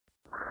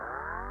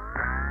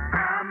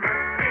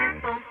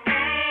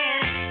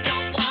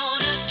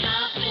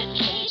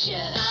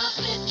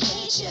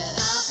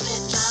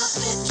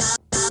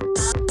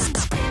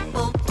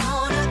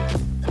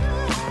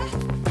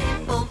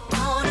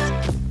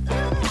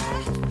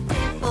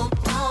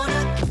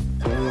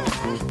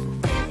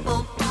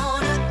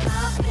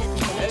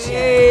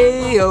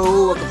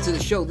Heyo, welcome to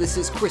the show. This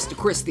is Chris to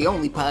Chris, the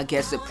only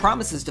podcast that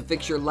promises to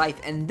fix your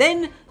life and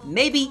then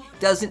maybe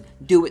doesn't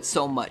do it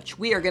so much.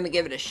 We are going to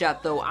give it a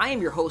shot though. I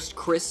am your host,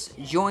 Chris,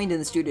 joined in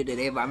the studio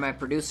today by my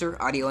producer,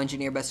 audio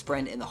engineer, best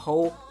friend in the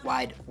whole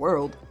wide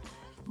world.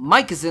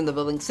 Mike is in the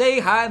building. Say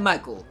hi,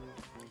 Michael.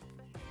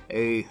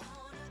 Hey.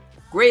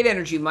 Great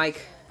energy,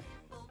 Mike.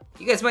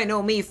 You guys might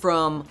know me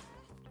from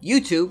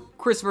YouTube.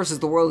 Chris vs.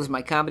 the World is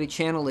my comedy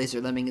channel.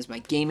 Laser Lemming is my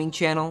gaming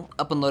channel.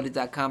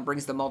 UpandLoaded.com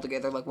brings them all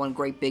together like one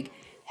great big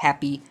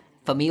happy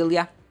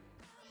familia.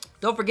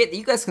 Don't forget that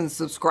you guys can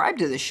subscribe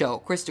to the show,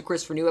 Chris to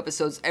Chris, for new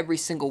episodes every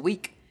single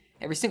week.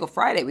 Every single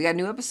Friday, we got a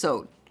new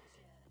episode.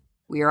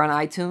 We are on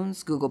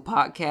iTunes, Google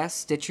Podcasts,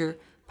 Stitcher,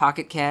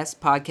 Pocket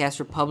Cast, Podcast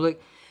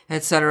Republic,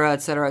 etc.,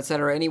 etc.,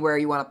 etc. Anywhere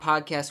you want a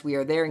podcast, we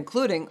are there,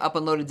 including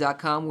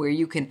UpandLoaded.com, where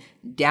you can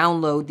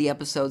download the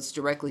episodes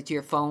directly to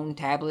your phone,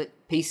 tablet,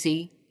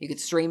 PC. You can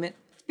stream it.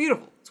 It's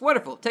beautiful. It's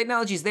wonderful.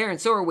 Technology's there,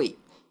 and so are we.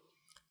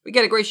 We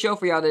got a great show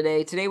for y'all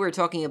today. Today we're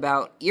talking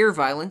about ear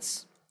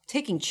violence,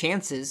 taking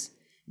chances,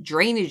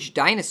 drainage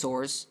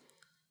dinosaurs,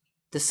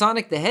 the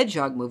Sonic the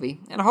Hedgehog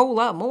movie, and a whole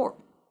lot more.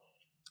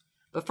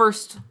 But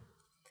first,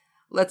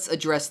 let's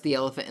address the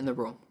elephant in the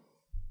room.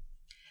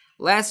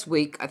 Last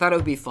week, I thought it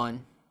would be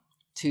fun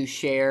to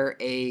share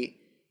a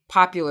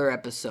popular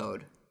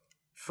episode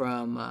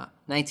from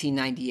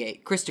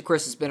 1998. Chris to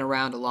Chris has been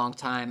around a long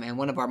time, and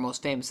one of our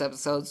most famous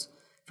episodes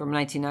from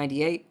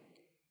 1998,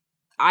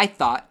 I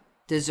thought,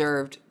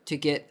 deserved to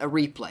get a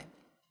replay.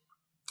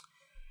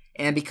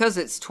 And because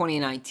it's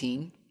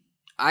 2019,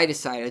 I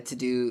decided to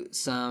do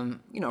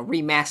some,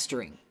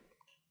 remastering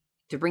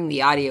to bring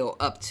the audio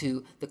up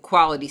to the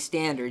quality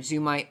standards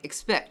you might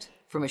expect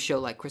from a show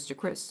like Chris to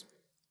Chris.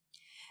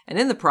 And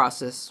in the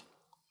process,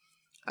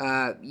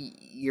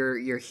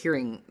 your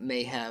hearing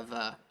may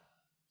have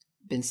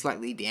been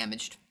slightly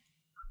damaged.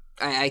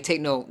 I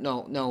take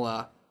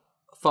no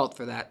fault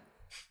for that.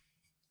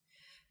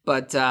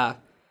 But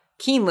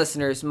keen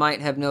listeners might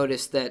have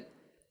noticed that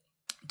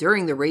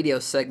during the radio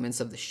segments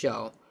of the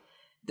show,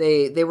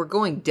 they were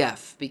going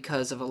deaf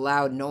because of a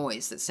loud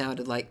noise that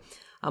sounded like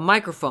a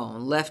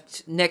microphone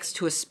left next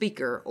to a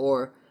speaker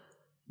or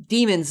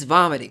demons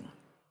vomiting.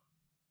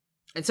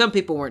 And some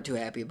people weren't too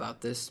happy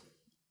about this,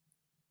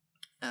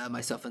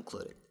 myself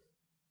included.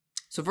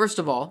 So first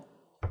of all,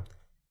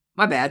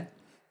 my bad.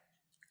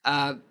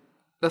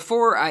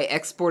 Before I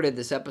exported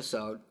this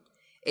episode,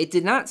 it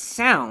did not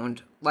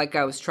sound like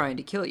I was trying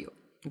to kill you.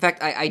 In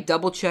fact, I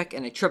double check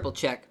and I triple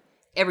check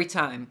every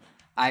time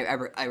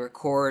I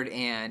record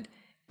and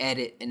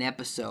edit an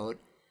episode.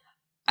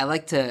 I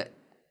like to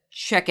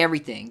check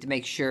everything to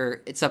make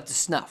sure it's up to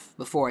snuff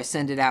before I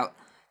send it out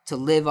to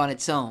live on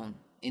its own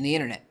in the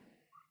internet.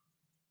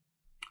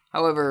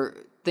 However,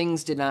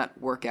 things did not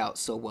work out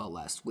so well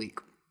last week.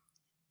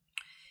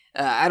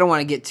 I don't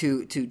want to get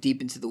too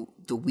deep into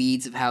the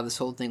weeds of how this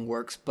whole thing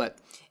works, but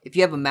if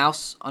you have a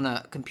mouse on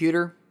a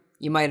computer,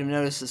 you might have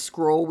noticed a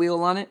scroll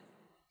wheel on it.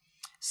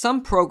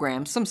 Some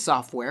program, some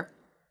software,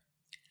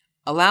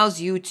 allows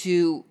you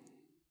to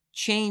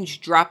change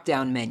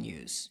drop-down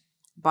menus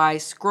by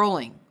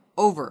scrolling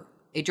over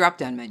a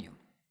drop-down menu,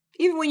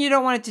 even when you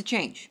don't want it to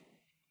change.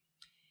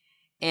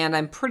 And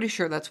I'm pretty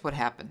sure that's what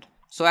happened.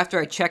 So after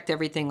I checked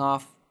everything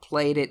off,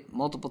 played it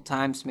multiple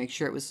times to make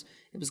sure it was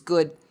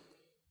good,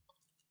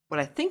 what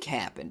I think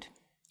happened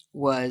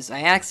was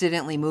I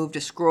accidentally moved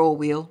a scroll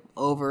wheel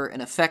over an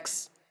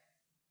effects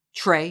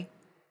tray,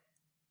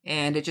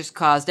 and it just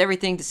caused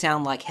everything to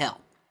sound like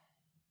hell.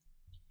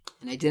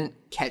 And I didn't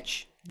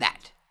catch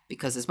that,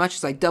 because as much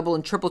as I double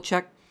and triple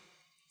check,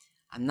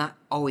 I'm not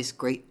always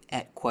great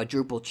at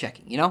quadruple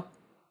checking,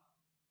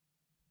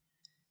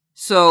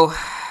 So,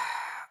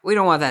 we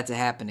don't want that to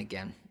happen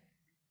again.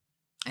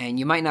 And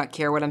you might not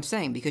care what I'm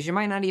saying, because you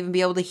might not even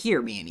be able to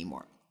hear me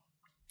anymore.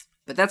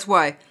 But that's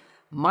why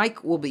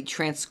Mike will be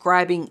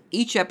transcribing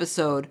each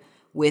episode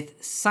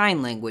with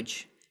sign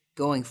language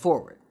going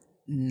forward.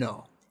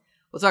 No.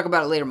 We'll talk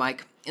about it later,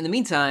 Mike. In the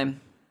meantime,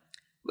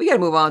 we got to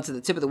move on to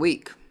the tip of the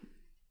week.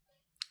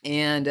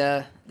 And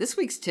this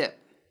week's tip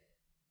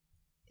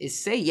is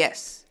say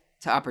yes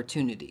to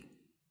opportunity,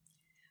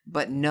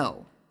 but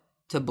no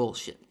to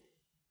bullshit.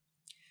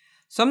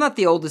 So I'm not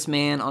the oldest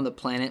man on the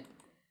planet.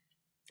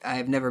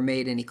 I've never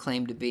made any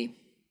claim to be.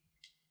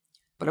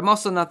 But I'm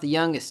also not the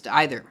youngest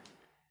either.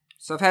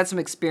 So I've had some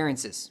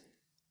experiences.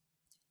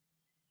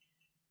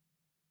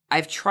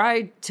 I've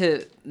tried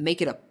to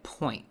make it a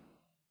point,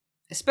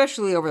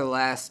 especially over the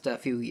last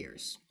few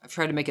years. I've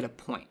tried to make it a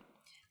point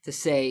to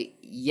say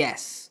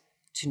yes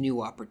to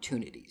new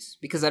opportunities,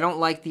 because I don't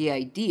like the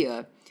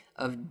idea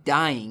of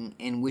dying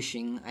and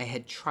wishing I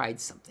had tried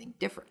something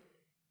different.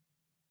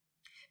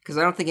 Because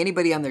I don't think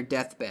anybody on their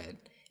deathbed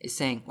is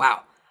saying,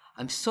 wow,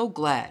 I'm so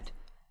glad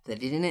that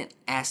I didn't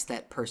ask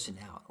that person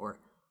out, or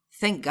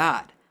thank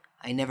God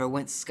I never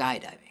went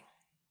skydiving.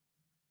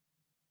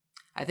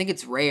 I think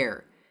it's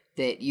rare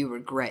that you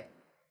regret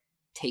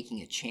taking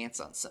a chance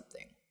on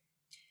something,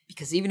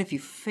 because even if you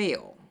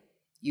fail,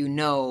 you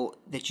know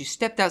that you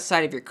stepped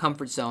outside of your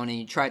comfort zone and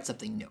you tried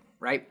something new,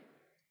 right?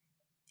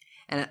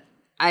 And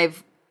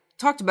I've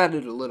talked about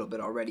it a little bit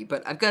already,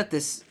 but I've got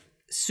this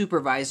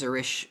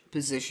supervisor-ish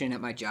position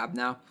at my job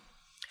now.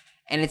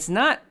 And it's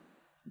not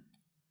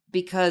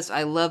because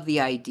I love the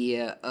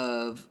idea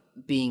of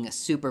being a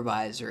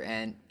supervisor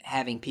and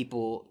having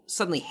people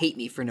suddenly hate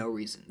me for no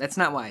reason. That's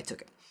not why I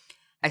took it.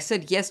 I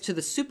said yes to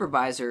the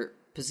supervisor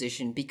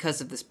position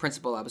because of this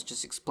principle I was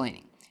just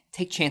explaining.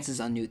 Take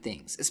chances on new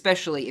things,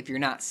 especially if you're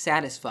not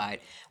satisfied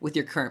with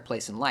your current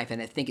place in life.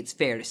 And I think it's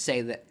fair to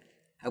say that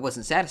I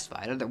wasn't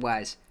satisfied.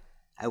 Otherwise,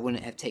 I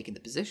wouldn't have taken the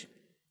position.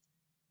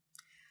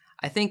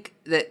 I think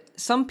that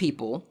some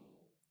people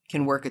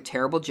can work a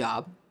terrible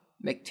job,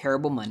 make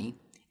terrible money,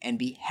 and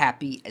be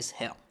happy as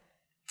hell.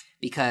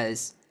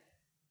 Because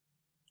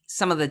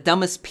some of the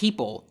dumbest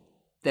people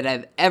that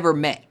I've ever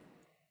met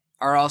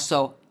are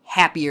also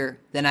happier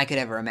than I could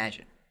ever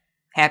imagine.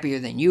 Happier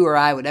than you or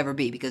I would ever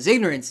be, because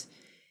ignorance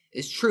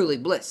is truly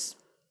bliss.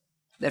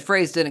 That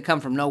phrase didn't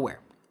come from nowhere.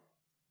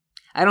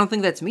 I don't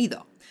think that's me,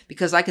 though,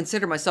 because I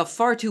consider myself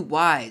far too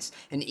wise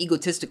and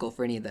egotistical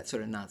for any of that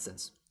sort of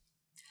nonsense.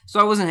 So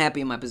I wasn't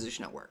happy in my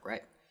position at work,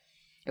 right?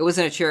 It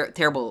wasn't a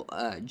terrible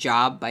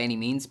job by any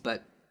means,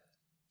 but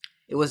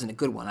it wasn't a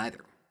good one either,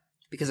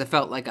 because I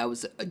felt like I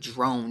was a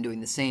drone doing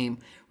the same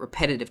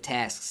repetitive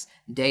tasks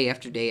day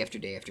after day after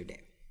day after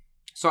day.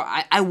 So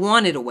I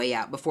wanted a way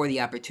out before the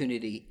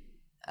opportunity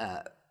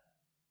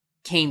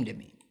came to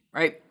me,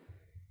 right?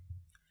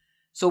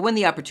 So when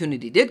the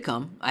opportunity did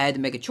come, I had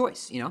to make a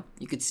choice, You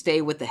could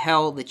stay with the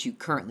hell that you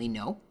currently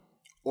know,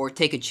 or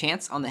take a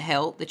chance on the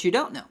hell that you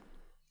don't know.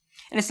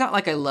 And it's not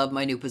like I love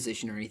my new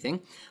position or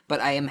anything, but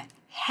I am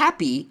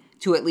happy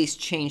to at least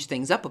change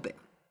things up a bit.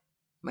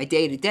 My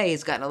day-to-day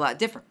has gotten a lot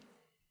different.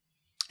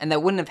 And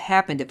that wouldn't have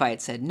happened if I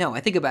had said no. I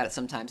think about it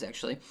sometimes,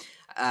 actually.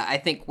 I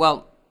think,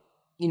 well,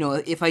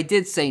 if I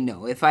did say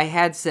no, if I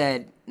had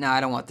said, no, I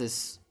don't want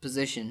this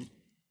position,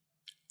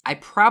 I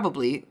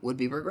probably would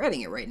be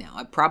regretting it right now.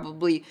 I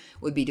probably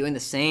would be doing the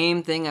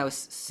same thing I was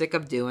sick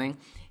of doing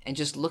and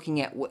just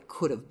looking at what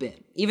could have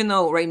been. Even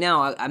though right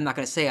now I'm not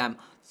going to say I'm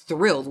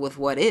thrilled with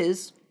what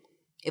is.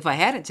 If I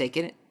hadn't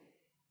taken it,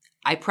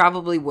 I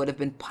probably would have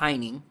been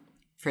pining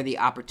for the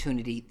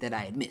opportunity that I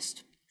had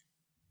missed.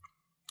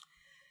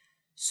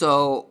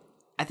 So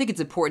I think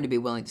it's important to be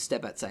willing to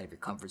step outside of your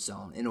comfort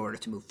zone in order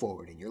to move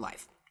forward in your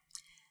life.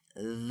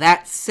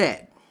 That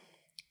said,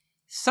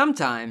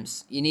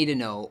 sometimes you need to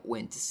know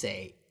when to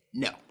say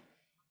no.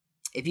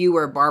 If you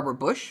were Barbara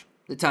Bush,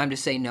 the time to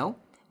say no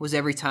was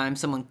every time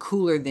someone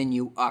cooler than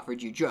you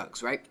offered you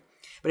drugs, right?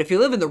 But if you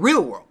live in the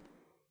real world,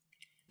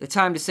 the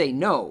time to say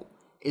no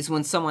is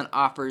when someone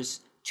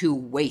offers to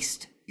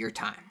waste your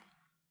time.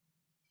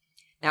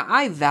 Now,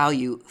 I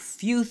value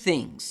few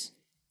things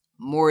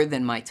more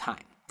than my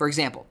time. For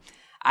example,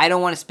 I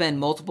don't want to spend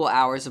multiple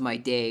hours of my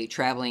day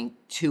traveling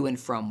to and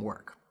from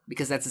work,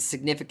 because that's a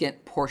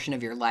significant portion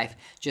of your life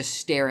just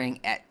staring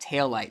at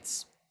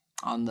taillights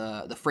on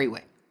the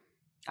freeway.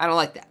 I don't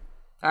like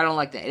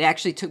that. It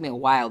actually took me a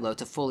while, though,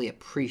 to fully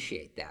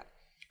appreciate that.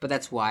 But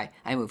that's why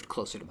I moved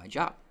closer to my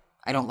job.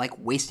 I don't like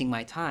wasting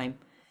my time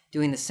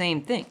doing the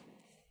same thing.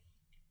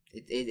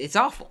 It's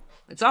awful.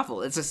 It's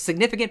awful. It's a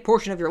significant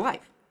portion of your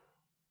life.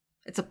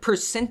 It's a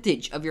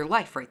percentage of your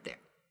life right there.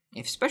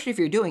 Especially if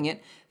you're doing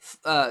it,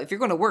 if you're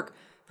going to work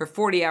for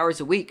 40 hours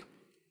a week,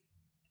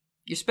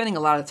 you're spending a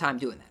lot of time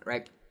doing that,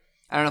 right?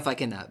 I don't know if I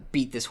can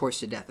beat this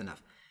horse to death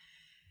enough.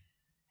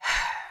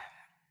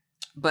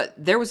 But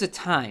there was a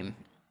time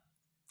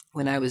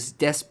when I was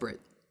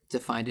desperate to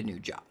find a new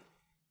job.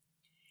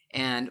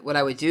 And what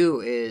I would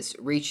do is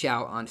reach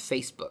out on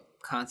Facebook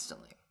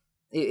constantly.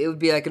 It would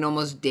be like an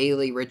almost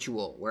daily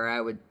ritual where I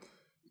would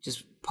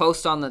just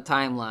post on the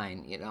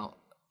timeline,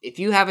 if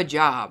you have a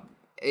job,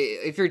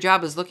 if your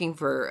job is looking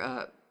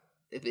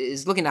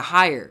looking to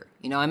hire,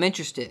 I'm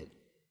interested.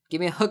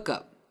 Give me a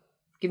hookup.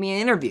 Give me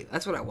an interview.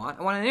 That's what I want.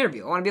 I want an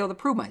interview. I want to be able to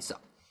prove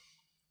myself.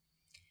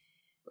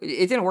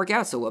 It didn't work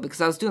out so well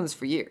because I was doing this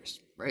for years,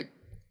 right?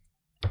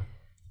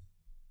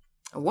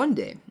 One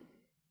day,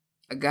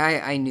 a guy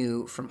I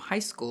knew from high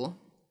school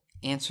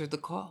answered the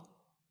call.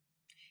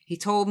 He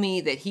told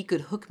me that he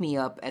could hook me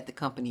up at the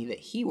company that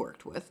he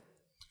worked with.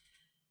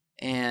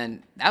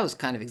 And that was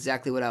kind of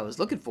exactly what I was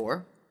looking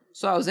for.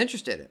 So I was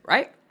interested in it,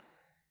 right?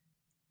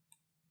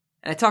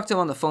 And I talked to him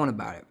on the phone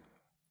about it.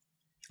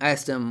 I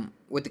asked him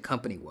what the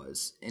company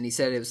was. And he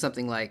said it was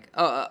something like,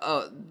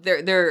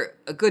 they're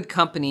a good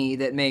company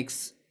that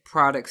makes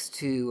products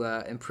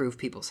to improve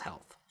people's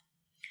health.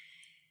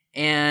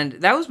 And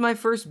that was my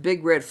first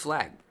big red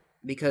flag,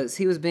 because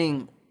he was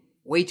being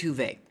way too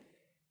vague.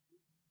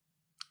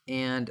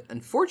 And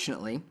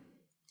unfortunately,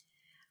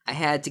 I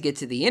had to get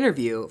to the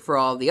interview for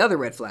all the other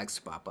red flags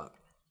to pop up.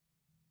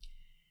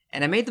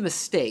 And I made the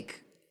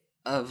mistake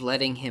of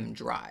letting him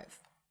drive.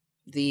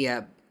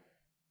 The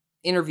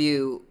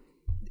interview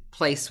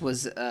place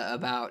was I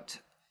want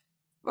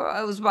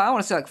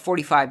to say like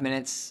 45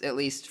 minutes at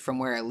least from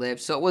where I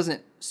lived. So it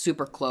wasn't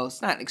super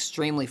close, not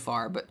extremely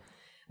far, but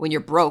when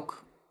you're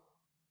broke,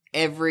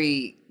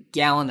 every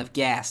gallon of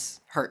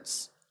gas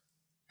hurts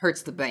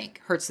the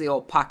bank, hurts the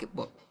old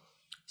pocketbook.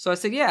 So I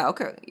said, yeah,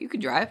 okay, you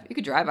could drive.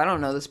 I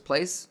don't know this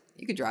place.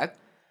 You could drive.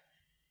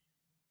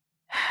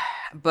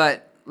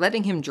 But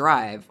letting him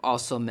drive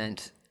also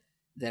meant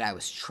that I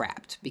was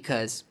trapped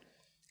because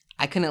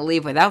I couldn't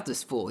leave without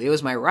this fool. It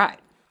was my ride.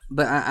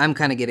 But I'm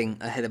kind of getting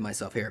ahead of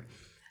myself here.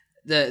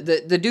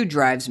 The dude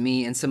drives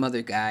me and some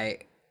other guy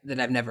that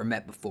I've never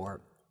met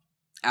before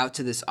out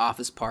to this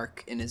office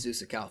park in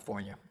Azusa,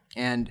 California.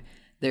 And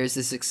there's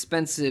this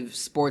expensive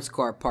sports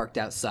car parked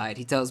outside.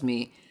 He tells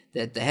me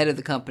that the head of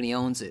the company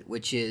owns it,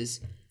 which is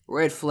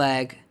red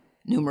flag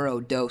numero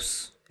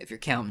dos, if you're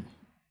counting.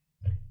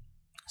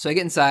 So I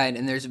get inside,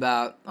 and there's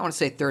about, I want to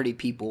say 30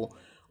 people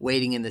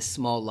waiting in this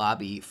small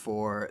lobby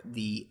for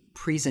the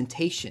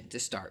presentation to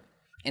start.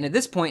 And at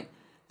this point,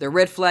 the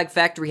Red Flag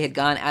Factory had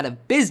gone out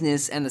of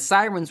business, and the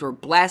sirens were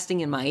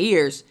blasting in my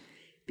ears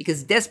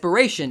because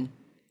desperation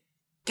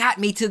got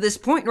me to this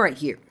point right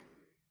here.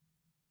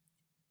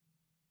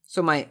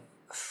 So my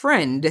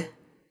friend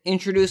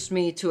introduced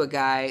me to a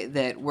guy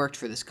that worked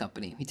for this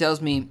company. He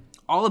tells me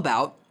all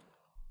about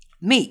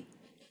me.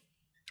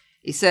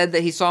 He said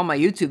that he saw my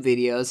YouTube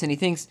videos and he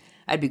thinks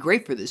I'd be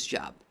great for this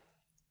job.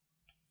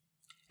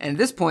 And at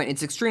this point,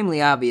 it's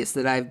extremely obvious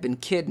that I've been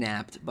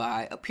kidnapped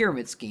by a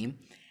pyramid scheme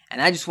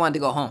and I just wanted to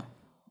go home.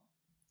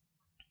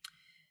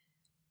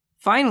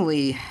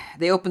 Finally,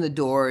 they open the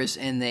doors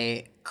and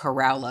they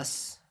corral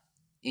us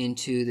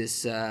into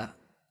this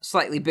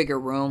slightly bigger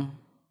room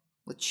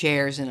with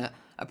chairs and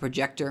a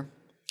projector.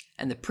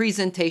 And the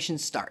presentation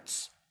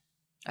starts.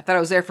 I thought I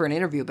was there for an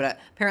interview, but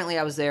apparently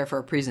I was there for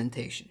a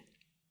presentation.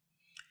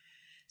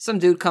 Some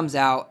dude comes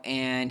out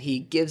and he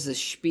gives a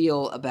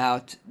spiel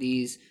about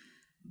these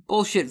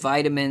bullshit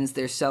vitamins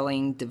they're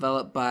selling,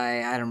 developed by,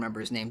 I don't remember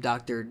his name,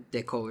 Dr.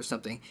 Dickhole or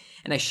something.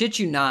 And I shit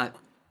you not,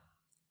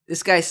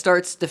 this guy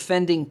starts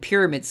defending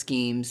pyramid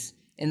schemes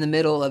in the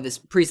middle of his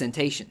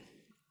presentation.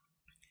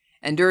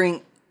 And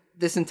during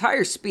this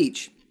entire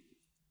speech,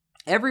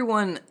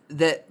 everyone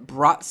that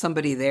brought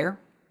somebody there,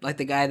 like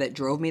the guy that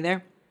drove me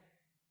there,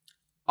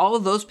 all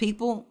of those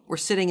people were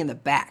sitting in the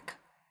back.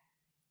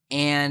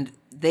 And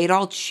they'd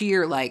all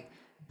cheer like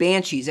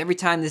banshees every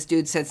time this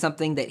dude said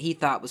something that he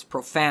thought was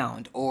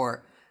profound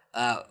or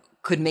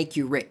could make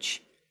you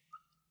rich.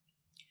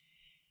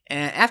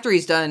 And after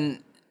he's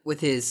done with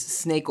his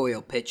snake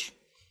oil pitch,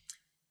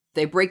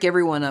 they break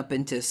everyone up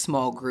into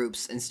small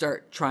groups and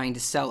start trying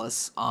to sell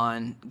us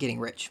on getting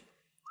rich.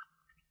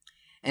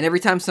 And every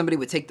time somebody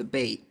would take the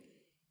bait,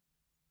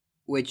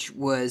 which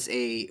was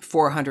a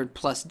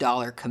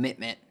 $400+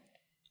 commitment,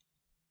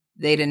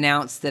 they'd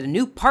announce that a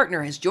new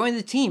partner has joined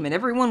the team and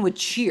everyone would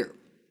cheer.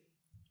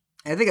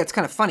 And I think that's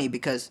kind of funny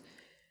because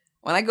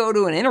when I go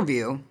to an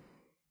interview,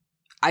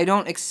 I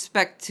don't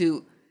expect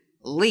to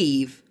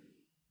leave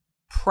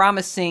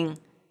promising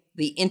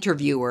the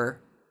interviewer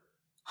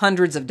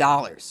hundreds of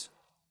dollars.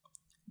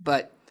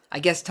 But I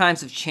guess times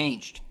have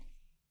changed.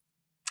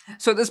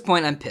 So at this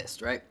point, I'm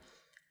pissed, right?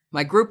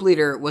 My group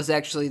leader was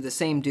actually the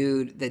same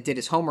dude that did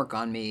his homework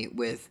on me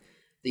with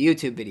the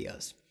YouTube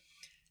videos.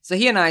 So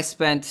he and I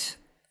spent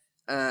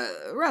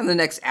around the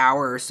next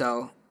hour or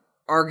so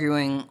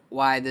arguing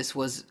why this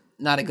was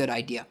not a good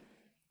idea.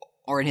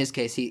 Or in his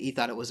case, he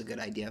thought it was a good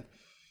idea.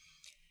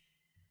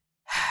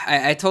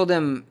 I told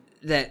him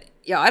that,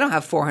 yeah, I don't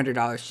have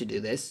 $400 to do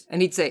this.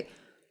 And he'd say,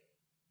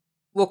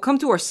 well, come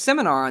to our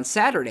seminar on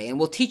Saturday and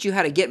we'll teach you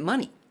how to get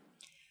money.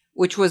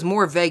 Which was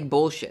more vague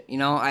bullshit, you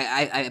know?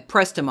 I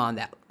pressed him on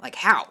that. Like,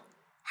 how?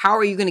 How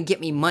are you going to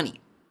get me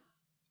money?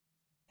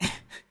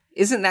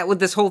 Isn't that what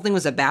this whole thing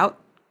was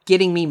about?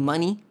 Getting me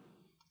money?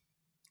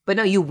 But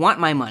no, you want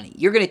my money.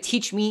 You're going to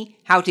teach me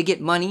how to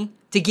get money,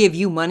 to give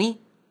you money?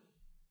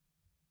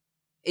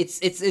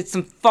 It's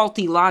some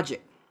faulty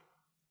logic.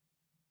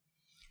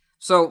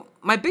 So,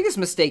 my biggest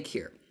mistake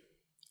here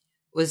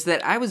was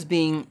that I was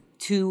being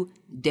too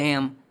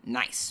damn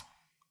nice.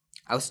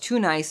 I was too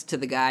nice to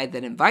the guy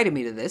that invited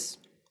me to this,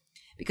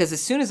 because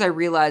as soon as I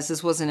realized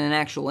this wasn't an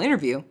actual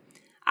interview,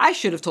 I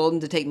should have told him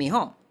to take me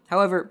home.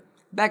 However,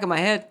 back in my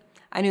head,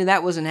 I knew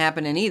that wasn't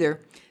happening either,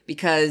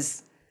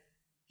 because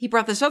he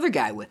brought this other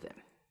guy with him.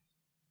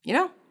 You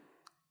know?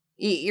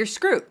 You're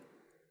screwed.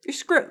 You're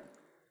screwed.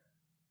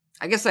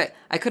 I guess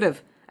I could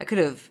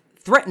have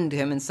threatened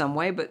him in some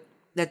way, but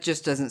that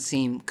just doesn't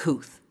seem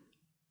couth.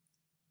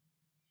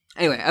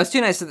 Anyway, I was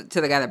too nice to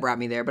the guy that brought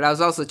me there, but I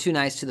was also too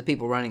nice to the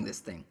people running this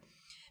thing.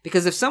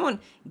 Because if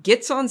someone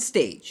gets on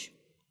stage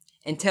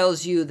and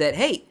tells you that,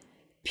 hey,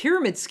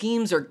 pyramid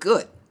schemes are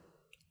good,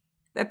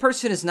 that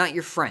person is not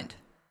your friend.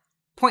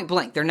 Point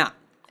blank, they're not.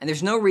 And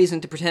there's no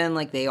reason to pretend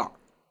like they are.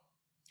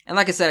 And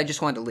like I said, I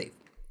just wanted to leave.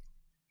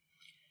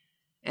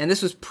 And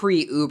this was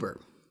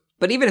pre-Uber.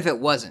 But even if it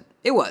wasn't,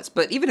 it was.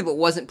 But even if it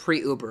wasn't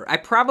pre-Uber, I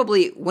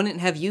probably wouldn't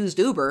have used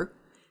Uber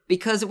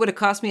because it would have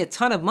cost me a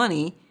ton of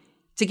money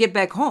to get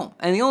back home.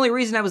 And the only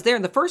reason I was there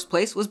in the first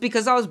place was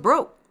because I was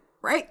broke,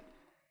 right?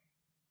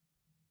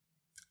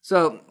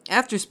 So,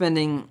 after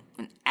spending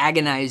an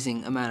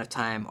agonizing amount of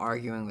time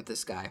arguing with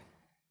this guy,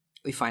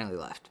 we finally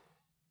left.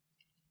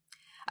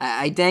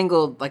 I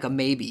dangled like a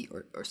maybe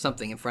or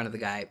something in front of the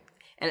guy,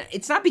 And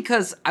it's not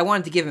because I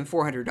wanted to give him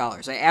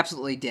 $400. I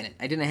absolutely didn't.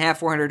 I didn't have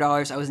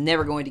 $400. I was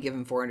never going to give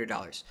him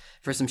 $400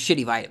 for some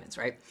shitty vitamins,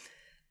 right?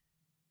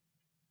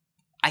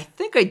 I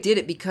think I did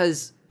it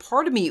because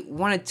part of me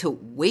wanted to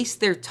waste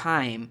their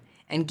time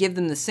and give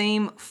them the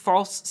same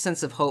false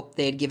sense of hope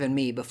they had given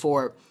me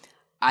before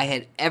I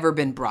had ever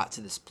been brought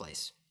to this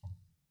place.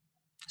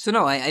 So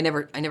no, I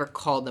never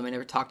called them. I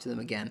never talked to them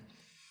again.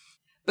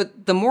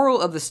 But the moral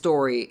of the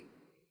story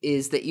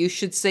is that you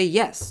should say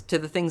yes to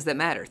the things that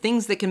matter,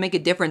 things that can make a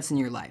difference in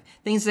your life,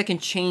 things that can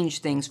change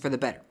things for the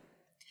better.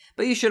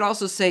 But you should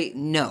also say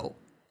no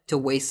to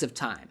wastes of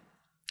time.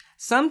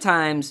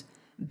 Sometimes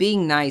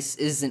being nice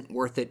isn't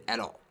worth it at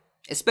all,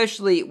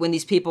 especially when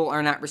these people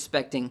are not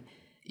respecting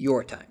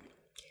your time.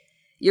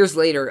 Years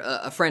later,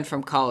 a friend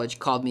from college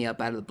called me up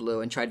out of the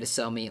blue and tried to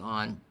sell me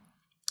on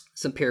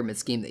some pyramid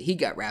scheme that he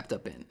got wrapped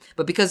up in.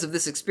 But because of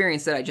this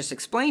experience that I just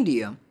explained to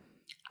you,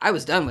 I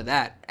was done with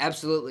that.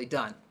 Absolutely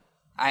done.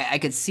 I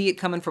could see it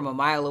coming from a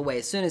mile away.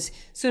 As soon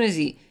as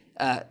he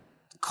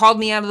called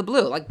me out of the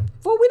blue, like,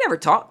 well, we never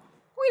talk.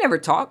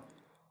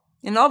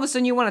 And all of a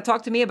sudden, you want to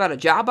talk to me about a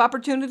job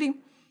opportunity,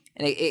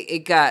 and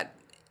it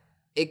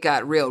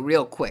got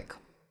real quick.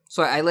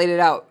 So I laid it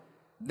out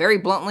very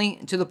bluntly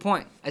and to the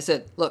point. I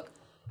said, look,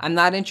 I'm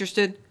not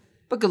interested,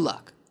 but good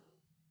luck.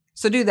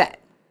 So do that.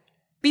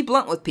 Be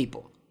blunt with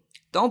people.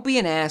 Don't be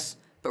an ass,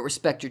 but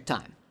respect your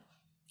time.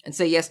 And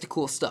say yes to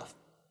cool stuff.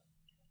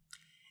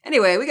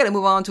 Anyway, we got to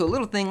move on to a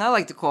little thing I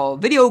like to call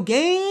Video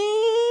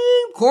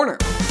Game Corner.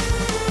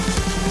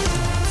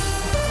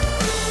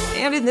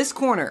 And in this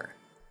corner,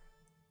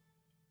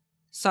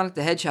 Sonic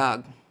the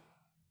Hedgehog. A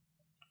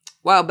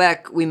while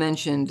back, we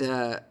mentioned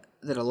that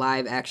a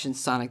live-action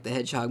Sonic the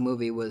Hedgehog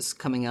movie was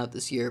coming out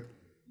this year.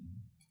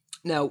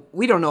 Now,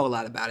 we don't know a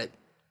lot about it,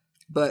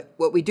 but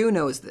what we do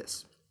know is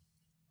this.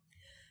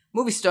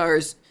 Movie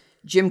stars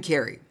Jim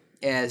Carrey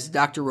as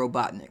Dr.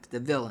 Robotnik, the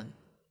villain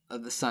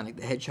of the Sonic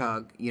the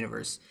Hedgehog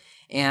universe.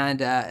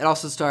 And it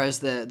also stars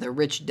the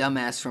rich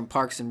dumbass from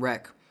Parks and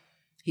Rec.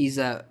 He's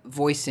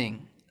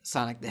voicing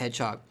Sonic the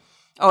Hedgehog.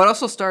 Oh, it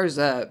also stars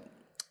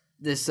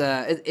it's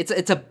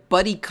a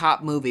buddy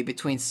cop movie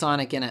between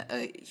Sonic and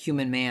a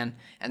human man.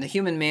 And the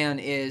human man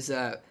is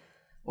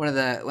one of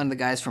the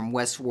guys from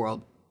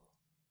Westworld.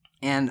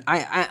 And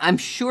I'm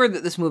sure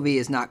that this movie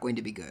is not going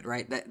to be good,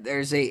 right?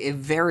 There's a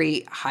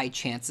very high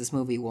chance this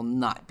movie will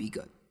not be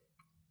good.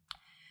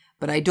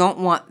 But I don't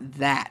want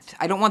that.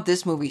 I don't want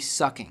this movie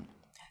sucking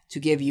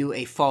to give you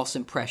a false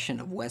impression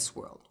of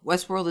Westworld.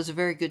 Westworld is a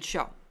very good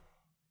show.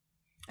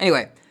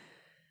 Anyway,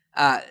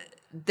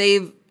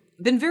 they've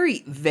been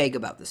very vague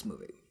about this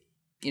movie.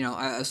 You know,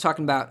 I was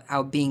talking about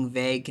how being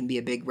vague can be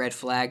a big red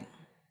flag.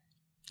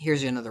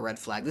 Here's another red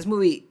flag. This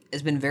movie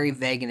has been very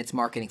vague in its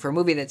marketing. For a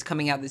movie that's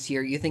coming out this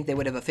year, you think they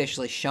would have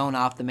officially shown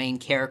off the main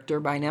character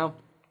by now.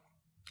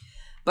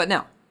 But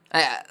no.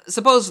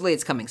 Supposedly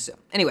it's coming soon.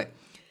 Anyway,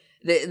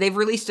 they've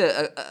released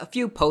a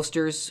few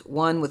posters.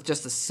 One with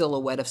just a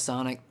silhouette of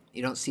Sonic.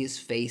 You don't see his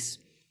face.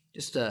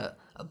 Just a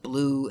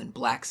blue and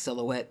black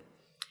silhouette.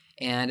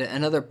 And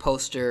another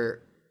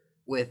poster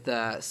with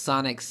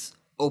Sonic's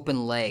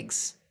open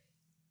legs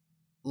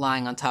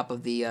lying on top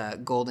of the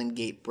Golden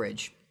Gate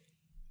Bridge.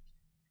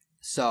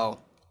 So,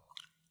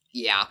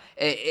 yeah.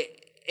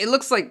 It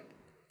looks like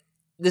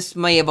this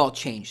may have all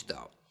changed,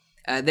 though.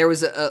 There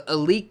was a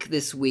leak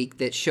this week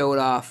that showed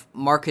off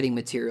marketing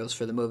materials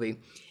for the movie.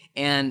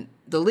 And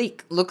the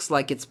leak looks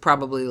like it's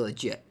probably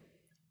legit.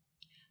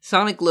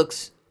 Sonic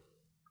looks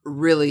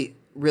really,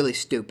 really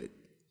stupid.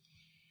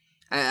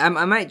 I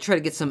might try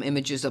to get some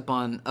images up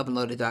on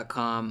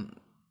upandloaded.com,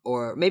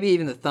 or maybe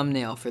even the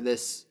thumbnail for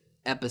this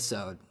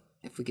episode,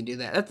 if we can do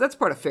that. That's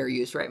part of fair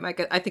use, right,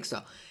 Mike? I think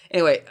so.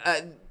 Anyway,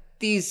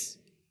 these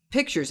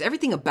pictures,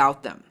 everything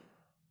about them,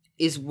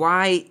 is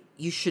why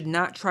you should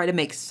not try to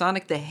make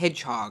Sonic the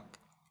Hedgehog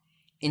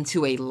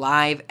into a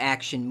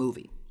live-action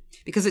movie.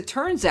 Because it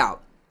turns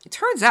out,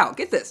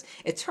 get this,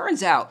 it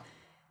turns out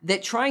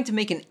that trying to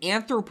make an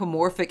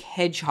anthropomorphic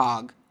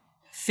hedgehog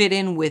fit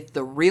in with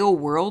the real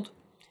world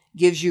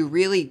gives you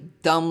really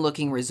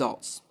dumb-looking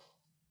results.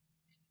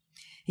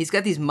 He's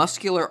got these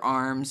muscular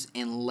arms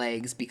and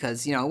legs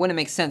because, you know, it wouldn't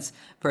make sense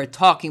for a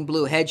talking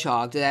blue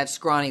hedgehog to have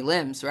scrawny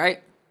limbs,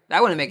 right?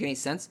 That wouldn't make any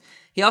sense.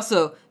 He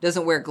also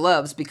doesn't wear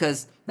gloves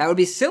because that would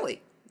be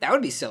silly.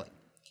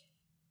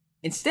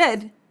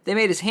 Instead, they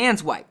made his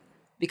hands white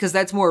because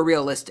that's more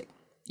realistic.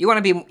 You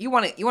want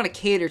to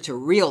cater to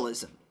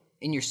realism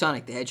in your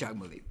Sonic the Hedgehog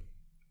movie.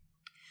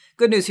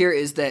 Good news here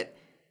is that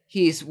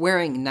he's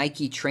wearing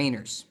Nike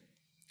trainers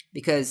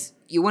because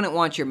you wouldn't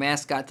want your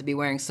mascot to be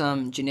wearing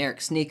some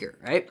generic sneaker,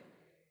 right?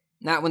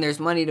 Not when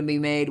there's money to be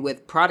made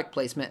with product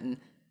placement, and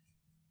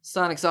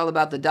Sonic's all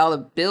about the dollar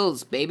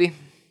bills, baby.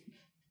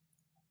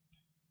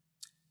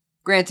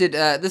 Granted,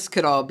 this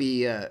could all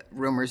be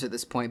rumors at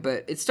this point,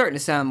 but it's starting to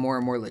sound more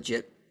and more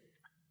legit.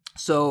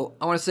 So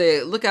I want to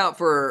say, look out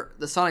for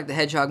the Sonic the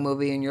Hedgehog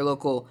movie in your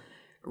local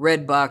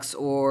Redbox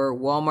or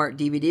Walmart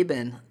DVD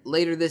bin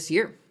later this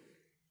year.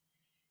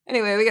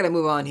 Anyway, we got to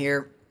move on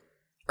here.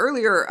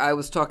 Earlier, I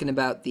was talking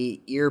about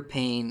the ear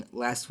pain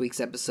last week's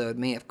episode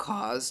may have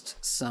caused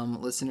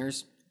some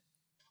listeners.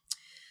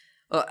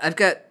 Well, I've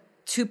got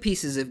two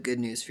pieces of good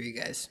news for you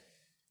guys.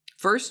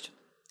 First,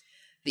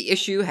 the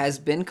issue has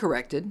been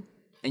corrected,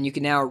 and you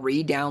can now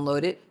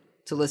re-download it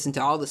to listen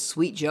to all the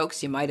sweet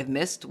jokes you might have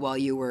missed while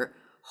you were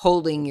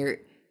holding your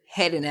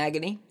head in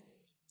agony.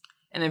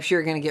 And I'm sure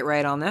you're going to get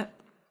right on that.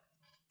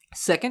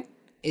 Second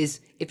is,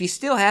 if you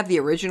still have the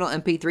original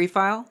MP3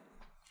 file,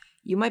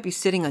 you might be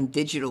sitting on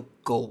digital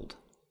gold.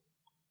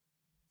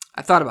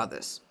 I thought about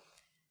this.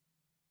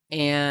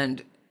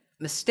 And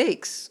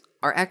mistakes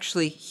are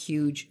actually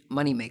huge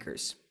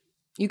moneymakers.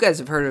 You guys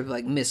have heard of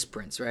like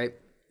misprints, right?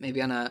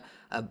 Maybe on a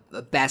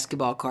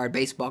basketball card,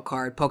 baseball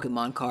card,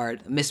 Pokemon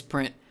card, a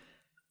misprint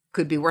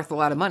could be worth a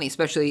lot of money,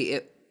 especially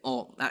if,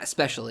 well, not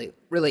especially,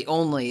 really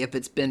only if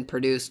it's been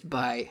produced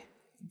by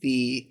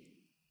the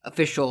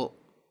official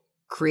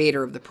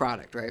creator of the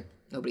product, right?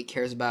 Nobody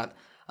cares about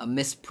a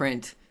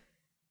misprint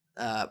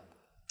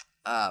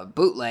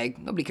bootleg.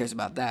 Nobody cares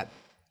about that.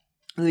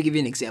 Let me give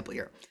you an example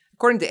here.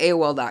 According to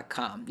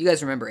AOL.com, you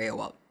guys remember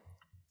AOL,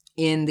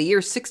 in the year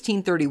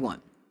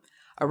 1631,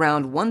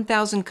 around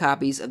 1,000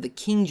 copies of the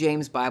King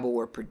James Bible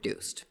were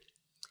produced.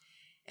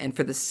 And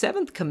for the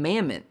seventh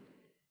commandment,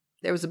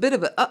 there was a bit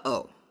of a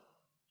uh-oh.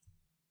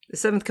 The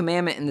seventh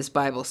commandment in this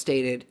Bible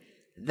stated,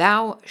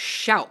 "Thou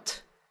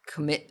shalt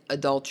commit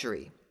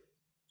adultery,"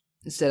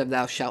 instead of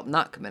 "thou shalt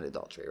not commit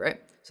adultery,"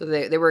 right? So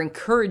they were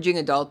encouraging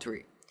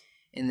adultery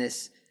in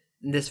this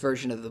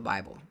version of the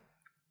Bible.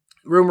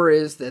 Rumor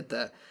is that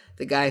the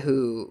guy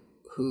who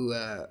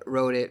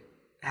wrote it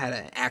had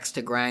an axe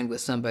to grind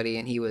with somebody,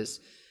 and he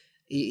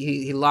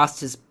lost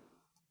his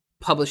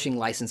publishing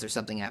license or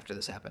something after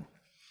this happened.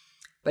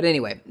 But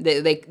anyway,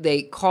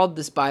 they called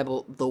this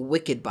Bible the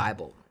Wicked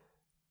Bible,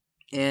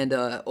 and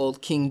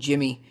old King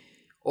Jimmy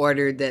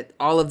ordered that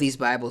all of these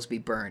Bibles be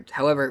burned.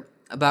 However,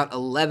 about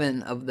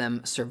 11 of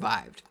them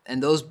survived,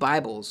 and those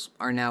Bibles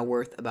are now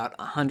worth about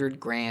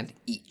 $100,000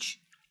 each.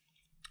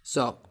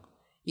 So,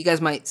 you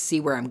guys might see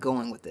where I'm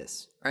going with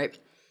this, right?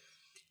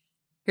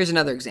 Here's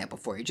another example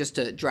for you, just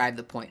to drive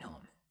the point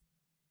home.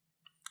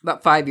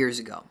 About 5 years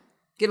ago,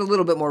 get a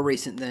little bit more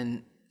recent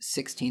than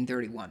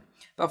 1631.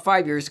 About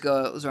 5 years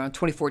ago, it was around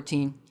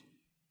 2014,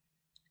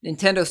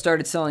 Nintendo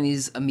started selling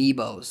these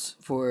amiibos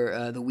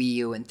for the Wii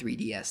U and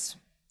 3DS.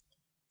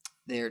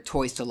 They're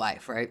toys to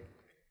life, right?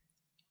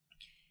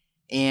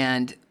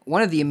 And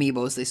one of the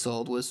amiibos they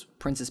sold was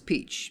Princess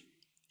Peach.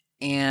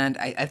 And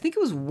I think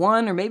it was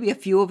one or maybe a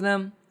few of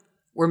them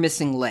were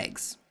missing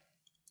legs.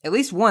 At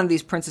least one of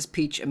these Princess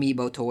Peach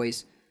amiibo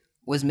toys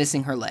was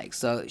missing her legs.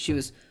 So she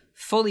was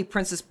fully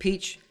Princess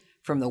Peach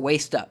from the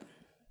waist up.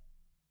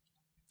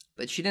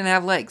 But she didn't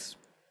have legs.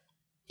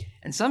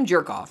 And some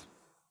jerk-off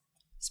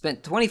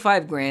spent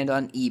 $25,000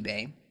 on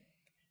eBay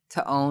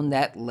to own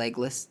that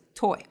legless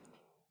toy.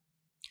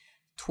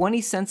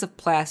 20 cents of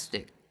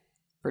plastic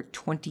for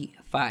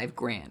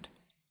 $25,000.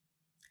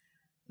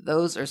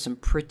 Those are some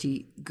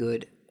pretty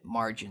good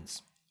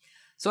margins.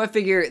 So I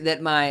figure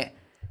that my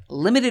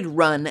limited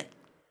run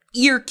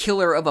ear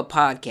killer of a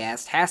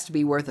podcast has to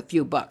be worth a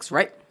few bucks,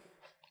 right?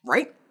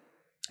 Right?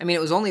 I mean,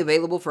 it was only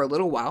available for a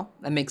little while.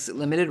 That makes it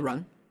limited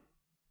run.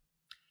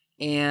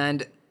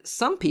 And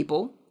some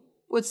people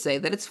would say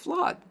that it's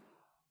flawed.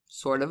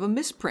 Sort of a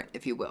misprint,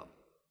 if you will.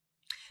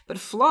 But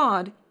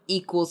flawed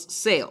equals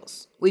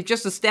sales. We've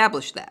just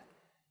established that.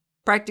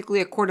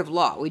 Practically a court of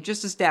law. We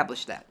just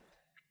established that.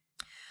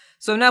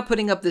 So I'm now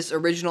putting up this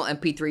original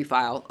MP3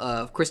 file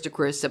of Chris to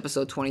Chris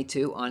episode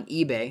 22 on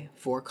eBay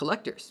for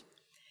collectors.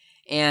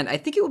 And I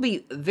think it will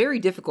be very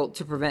difficult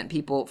to prevent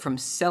people from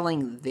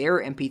selling their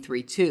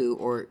MP3 too,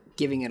 or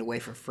giving it away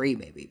for free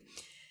maybe.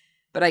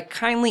 But I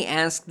kindly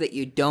ask that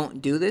you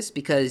don't do this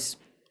because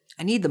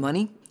I need the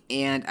money,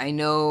 and I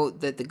know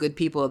that the good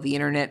people of the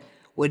internet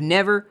would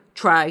never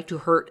try to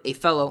hurt a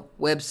fellow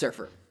web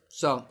surfer.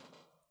 So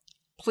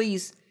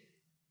please,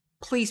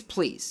 please,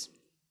 please,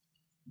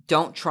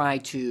 don't try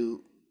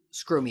to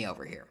screw me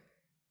over here.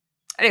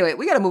 Anyway,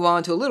 we got to move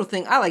on to a little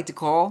thing I like to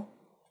call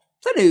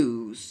the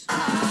news.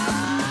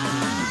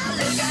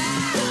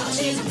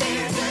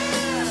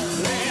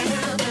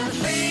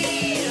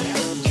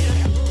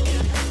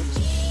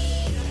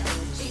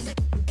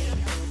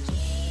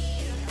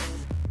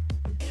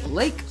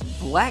 Lake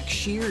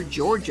Blackshear,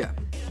 Georgia.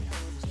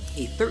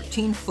 A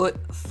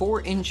 13-foot,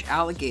 4-inch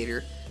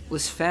alligator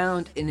was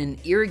found in an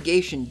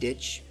irrigation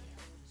ditch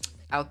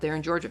out there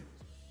in Georgia.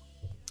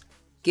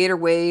 Gator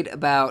weighed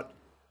about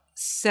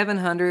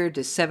 700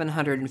 to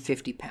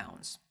 750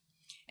 pounds.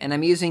 And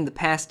I'm using the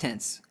past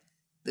tense.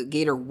 The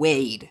gator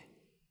weighed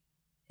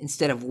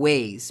instead of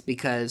weighs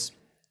because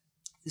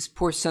this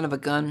poor son of a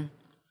gun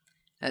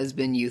has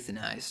been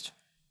euthanized.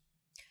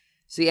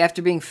 See,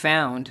 after being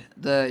found,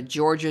 the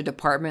Georgia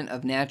Department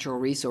of Natural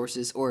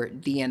Resources, or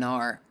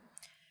DNR,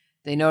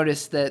 they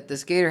noticed that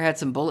this gator had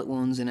some bullet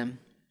wounds in him.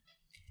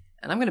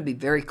 And I'm going to be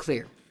very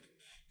clear.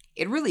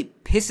 It really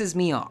pisses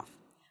me off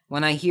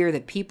when I hear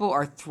that people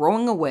are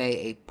throwing away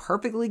a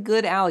perfectly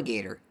good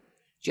alligator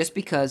just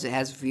because it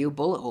has a few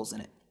bullet holes in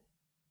it.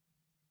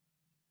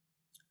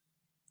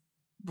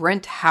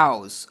 Brent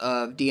Howes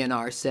of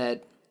DNR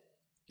said,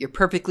 "You're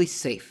perfectly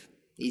safe.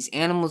 These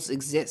animals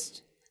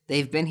exist.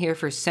 They've been here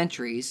for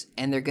centuries,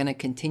 and they're going to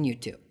continue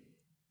to."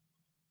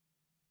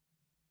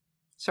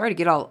 Sorry to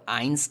get all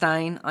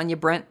Einstein on you,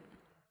 Brent,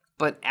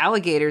 but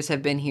alligators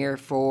have been here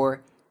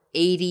for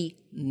 80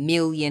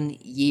 million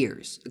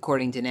years,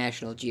 according to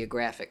National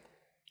Geographic.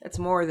 That's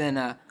more than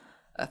a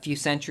few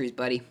centuries,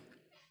 buddy.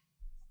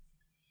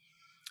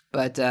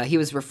 But he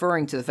was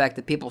referring to the fact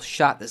that people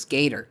shot this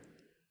gator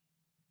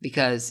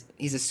because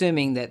he's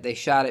assuming that they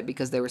shot it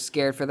because they were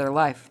scared for their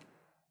life.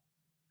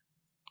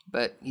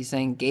 But he's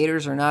saying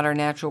gators are not our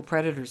natural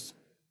predators.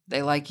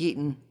 They like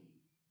eating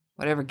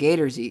whatever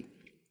gators eat.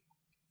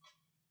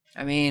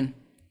 I mean,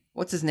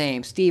 what's his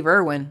name? Steve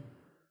Irwin.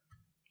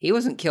 He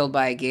wasn't killed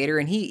by a gator,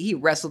 and he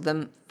wrestled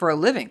them for a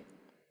living.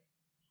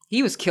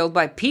 He was killed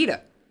by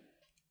PETA.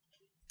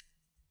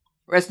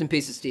 Rest in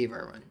peace to Steve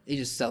Irwin. He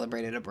just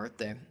celebrated a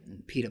birthday,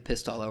 and PETA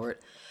pissed all over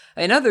it.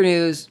 In other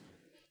news,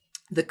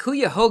 the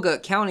Cuyahoga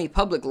County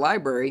Public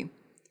Library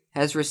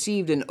has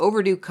received an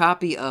overdue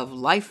copy of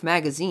Life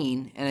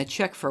magazine and a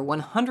check for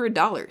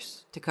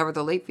 $100 to cover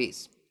the late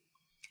fees.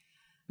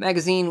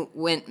 Magazine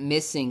went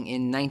missing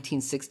in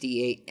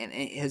 1968, and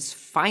it has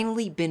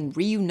finally been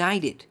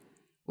reunited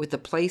with the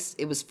place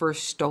it was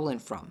first stolen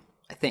from,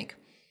 I think.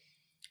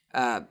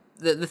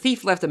 The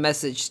thief left a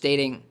message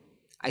stating,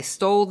 "I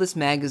stole this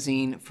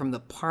magazine from the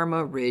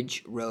Parma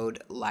Ridge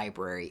Road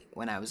Library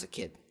when I was a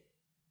kid.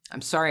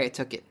 I'm sorry I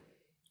took it.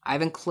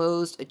 I've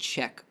enclosed a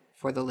check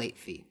for the late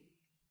fee."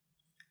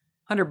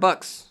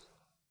 $100.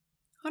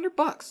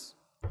 $100.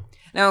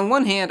 Now, on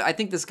one hand, I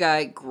think this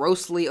guy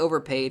grossly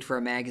overpaid for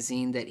a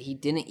magazine that he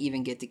didn't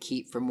even get to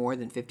keep for more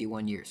than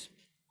 51 years.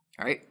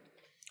 All right?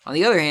 On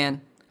the other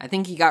hand, I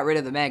think he got rid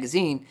of the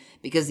magazine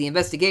because the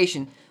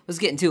investigation was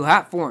getting too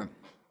hot for him.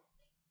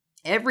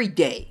 Every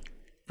day,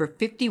 for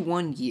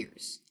 51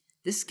 years,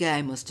 this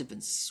guy must have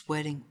been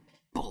sweating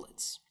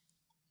bullets.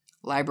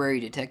 Library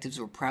detectives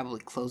were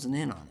probably closing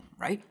in on him,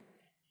 right?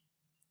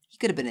 He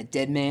could have been a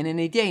dead man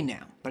any day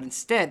now, but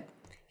instead,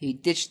 he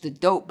ditched the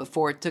dope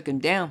before it took him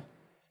down.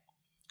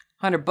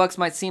 $100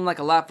 might seem like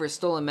a lot for a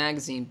stolen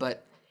magazine,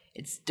 but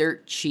it's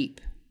dirt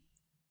cheap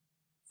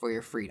for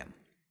your freedom.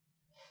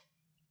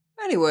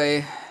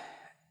 Anyway,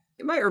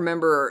 you might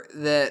remember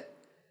that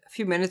a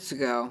few minutes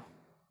ago,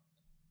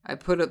 I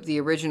put up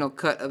the original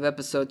cut of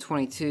episode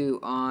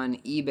 22 on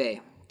eBay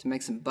to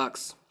make some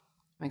bucks,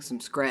 make some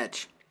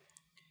scratch.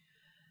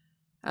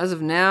 As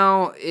of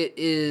now, it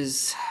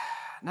is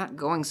not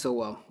going so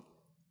well.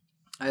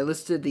 I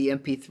listed the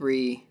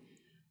MP3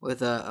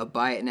 with a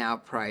buy it now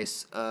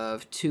price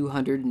of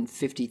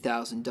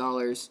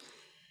 $250,000,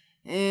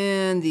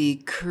 and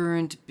the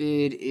current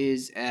bid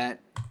is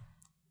at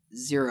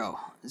 $0.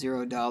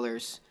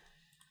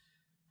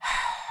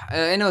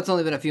 I know it's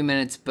only been a few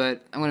minutes,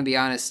 but I'm going to be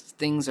honest,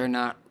 things are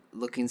not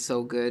looking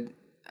so good.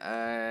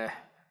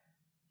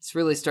 It's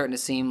really starting to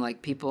seem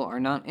like people are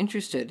not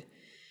interested.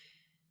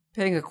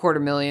 Paying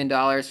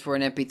 $250,000 for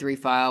an MP3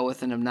 file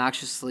with an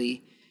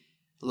obnoxiously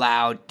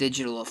loud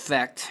digital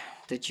effect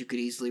that you could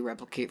easily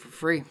replicate for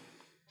free.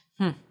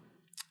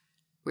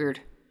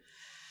 Weird.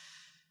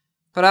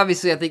 But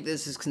obviously I think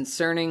this is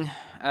concerning.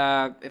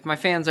 If my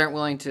fans aren't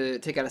willing to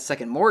take out a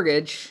second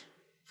mortgage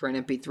for an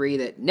MP3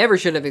 that never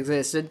should have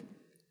existed,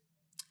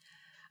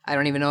 I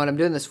don't even know what I'm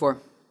doing this for.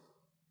 I'm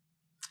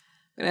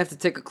going to have to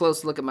take a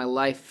close look at my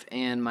life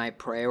and my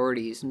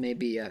priorities, and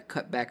maybe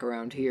cut back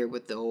around here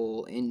with the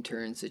whole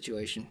intern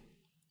situation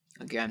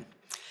again.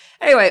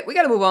 Anyway, we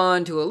got to move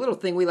on to a little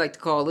thing we like to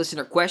call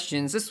listener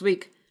questions. This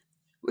week,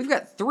 we've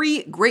got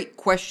 3 great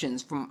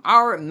questions from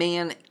our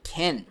man,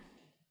 Ken.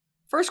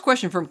 First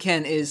question from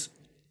Ken is,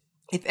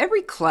 if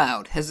every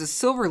cloud has a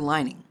silver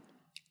lining,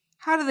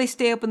 how do they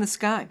stay up in the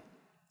sky?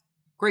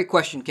 Great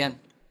question, Ken.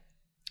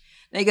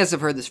 Now, you guys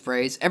have heard this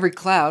phrase, every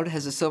cloud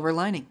has a silver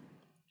lining.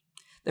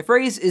 The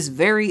phrase is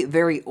very,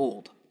 very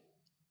old.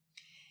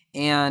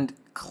 And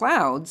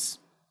clouds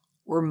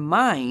were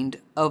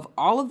mined of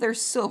all of their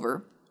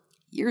silver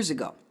years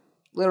ago.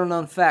 Little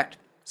known fact.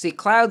 See,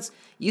 clouds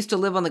used to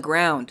live on the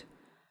ground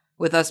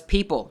with us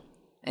people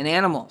and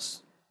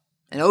animals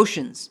and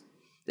oceans.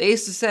 They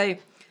used to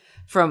say,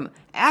 from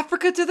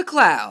Africa to the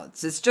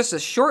clouds, it's just a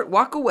short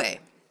walk away.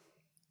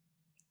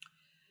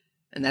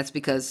 And that's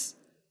because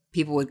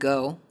people would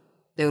go,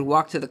 they would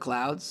walk to the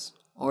clouds,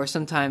 or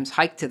sometimes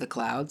hike to the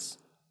clouds.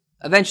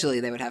 Eventually,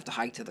 they would have to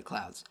hike to the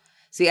clouds.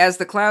 See, as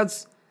the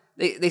clouds,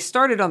 they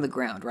started on the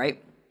ground,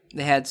 right?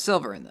 They had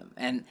silver in them.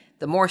 And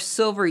the more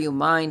silver you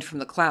mined from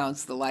the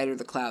clouds, the lighter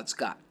the clouds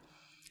got.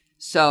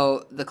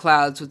 So the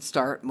clouds would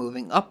start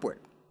moving upward.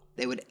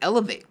 They would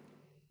elevate.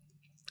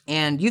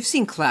 And you've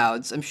seen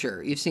clouds, I'm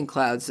sure. You've seen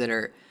clouds that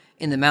are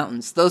in the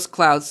mountains. Those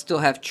clouds still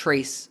have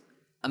trace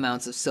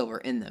amounts of silver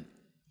in them.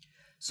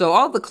 So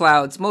all the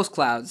clouds, most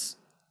clouds,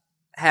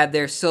 had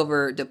their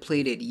silver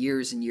depleted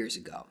years and years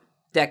ago.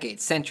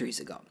 Decades, centuries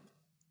ago.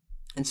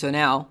 And so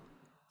now,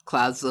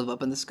 clouds live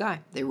up in the sky.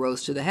 They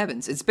rose to the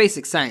heavens. It's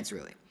basic science,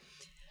 really.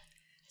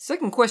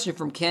 Second question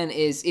from Ken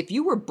is, if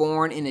you were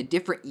born in a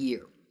different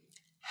year,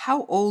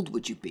 how old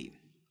would you be?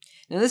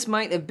 Now, this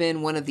might have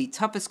been one of the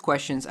toughest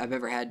questions I've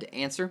ever had to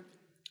answer,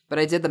 but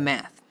I did the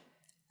math.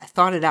 I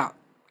thought it out,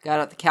 got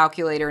out the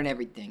calculator and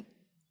everything.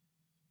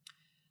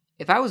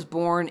 If I was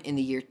born in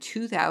the year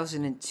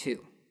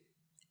 2002,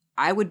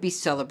 I would be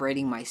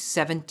celebrating my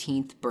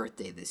 17th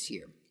birthday this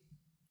year.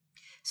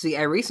 See,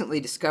 I recently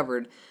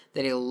discovered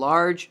that a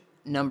large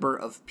number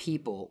of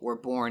people were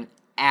born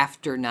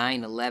after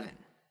 9/11,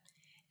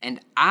 and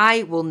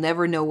I will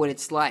never know what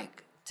it's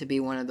like to be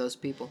one of those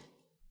people.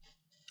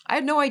 I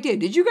had no idea.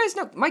 Did you guys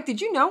know? Mike,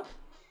 did you know?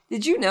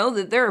 Did you know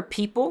that there are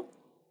people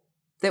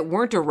that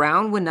weren't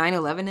around when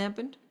 9/11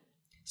 happened?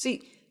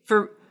 See,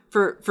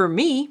 for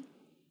me,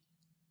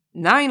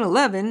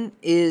 9/11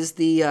 is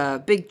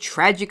the big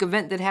tragic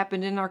event that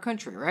happened in our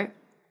country, right?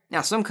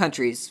 Now, some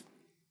countries,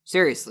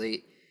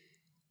 seriously,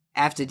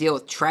 have to deal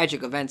with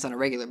tragic events on a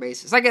regular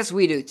basis. I guess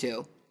we do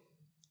too.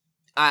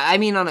 I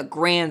mean, on a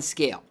grand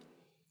scale.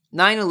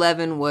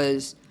 9/11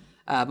 was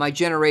my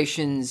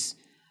generation's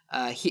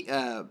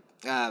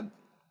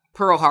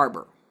Pearl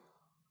Harbor.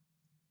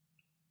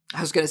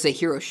 I was going to say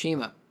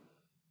Hiroshima.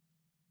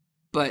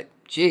 But,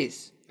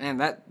 geez, man,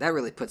 that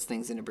really puts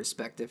things into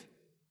perspective.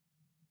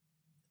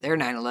 Their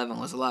 9/11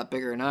 was a lot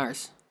bigger than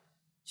ours.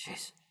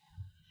 Jeez.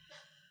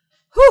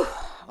 Whew.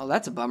 Well,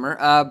 that's a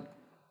bummer.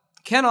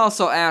 Ken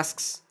also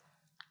asks,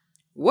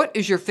 what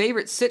is your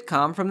favorite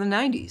sitcom from the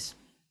 90s?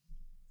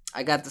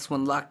 I got this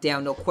one locked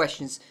down, no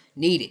questions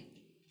needed.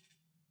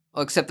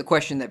 Well, except the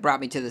question that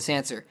brought me to this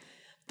answer.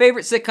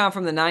 Favorite sitcom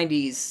from the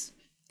 90s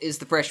is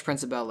The Fresh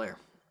Prince of Bel-Air.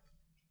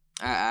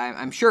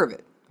 I'm sure of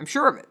it. I'm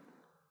sure of it.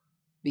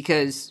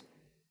 Because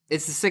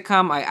it's the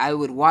sitcom I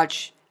would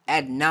watch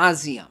ad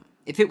nauseum.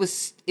 If it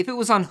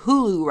was on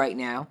Hulu right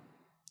now,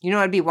 you know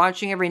what I'd be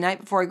watching every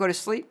night before I go to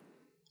sleep?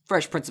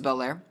 Fresh Prince of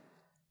Bel-Air.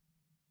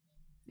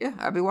 Yeah,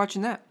 I'd be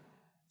watching that.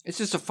 It's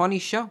just a funny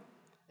show.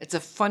 It's a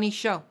funny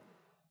show.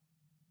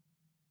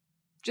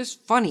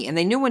 Just funny. And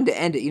they knew when to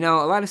end it. You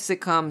know, a lot of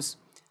sitcoms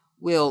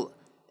will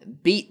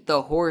beat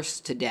the horse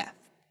to death.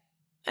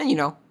 And, you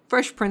know,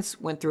 Fresh Prince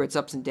went through its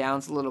ups and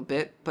downs a little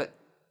bit, but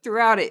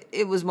throughout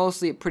it was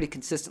mostly a pretty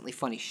consistently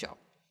funny show.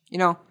 You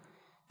know,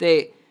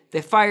 they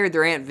fired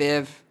their Aunt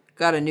Viv,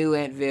 got a new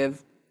Aunt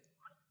Viv.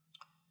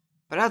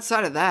 But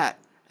outside of that,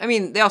 I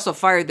mean, they also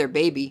fired their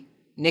baby,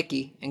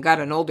 Nikki, and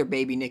got an older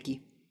baby,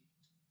 Nikki.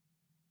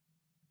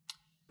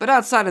 But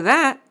outside of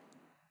that,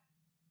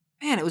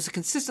 man, it was a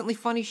consistently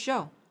funny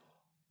show.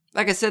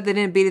 Like I said, they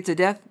didn't beat it to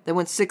death. They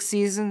went 6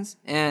 seasons,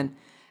 and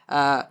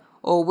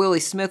old Willie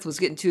Smith was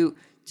getting too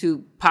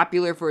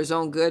popular for his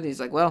own good. And he's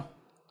like, well,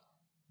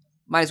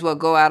 might as well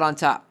go out on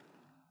top.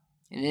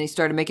 And then he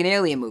started making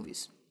alien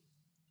movies.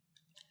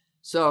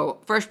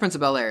 So, Fresh Prince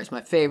of Bel-Air is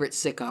my favorite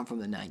sitcom from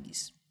the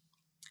 90s.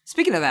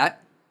 Speaking of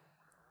that,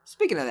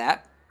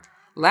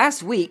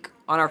 last week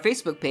on our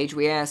Facebook page,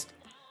 we asked,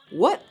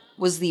 what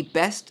was the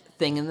best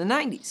thing in the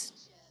 90s?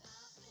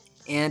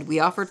 And we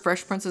offered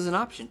Fresh Prince as an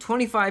option.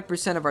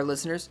 25% of our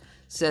listeners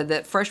said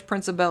that Fresh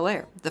Prince of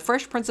Bel-Air, the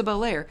Fresh Prince of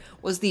Bel-Air,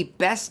 was the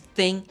best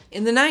thing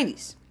in the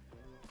 90s.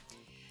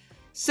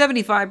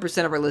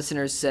 75% of our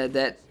listeners said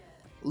that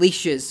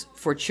leashes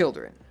for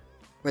children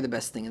were the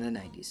best thing in the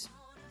 90s.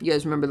 You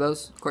guys remember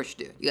those? Of course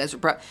you do. You guys are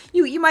proud.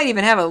 You might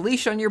even have a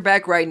leash on your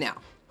back right now.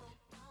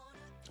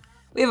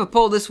 We have a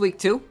poll this week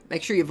too.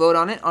 Make sure you vote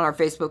on it on our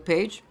Facebook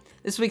page.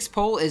 This week's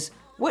poll is,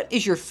 what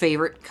is your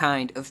favorite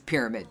kind of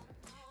pyramid?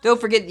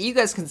 Don't forget that you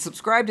guys can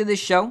subscribe to this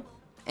show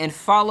and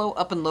follow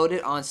Up and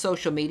Loaded on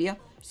social media,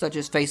 such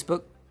as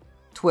Facebook,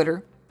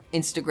 Twitter,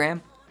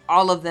 Instagram.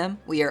 All of them,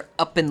 we are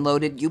Up and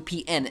Loaded,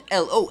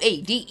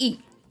 UPNLOADED.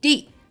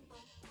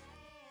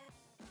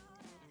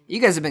 You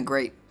guys have been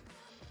great.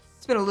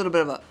 It's been a little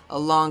bit of a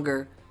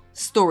longer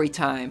story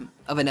time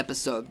of an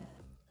episode.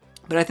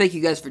 But I thank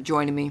you guys for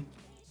joining me.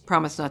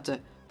 Promise not to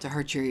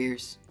hurt your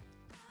ears.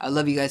 I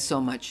love you guys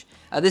so much.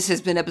 This has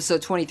been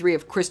episode 23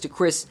 of Chris to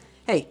Chris.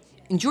 Hey,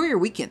 enjoy your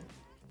weekend.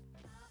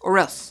 Or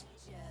else.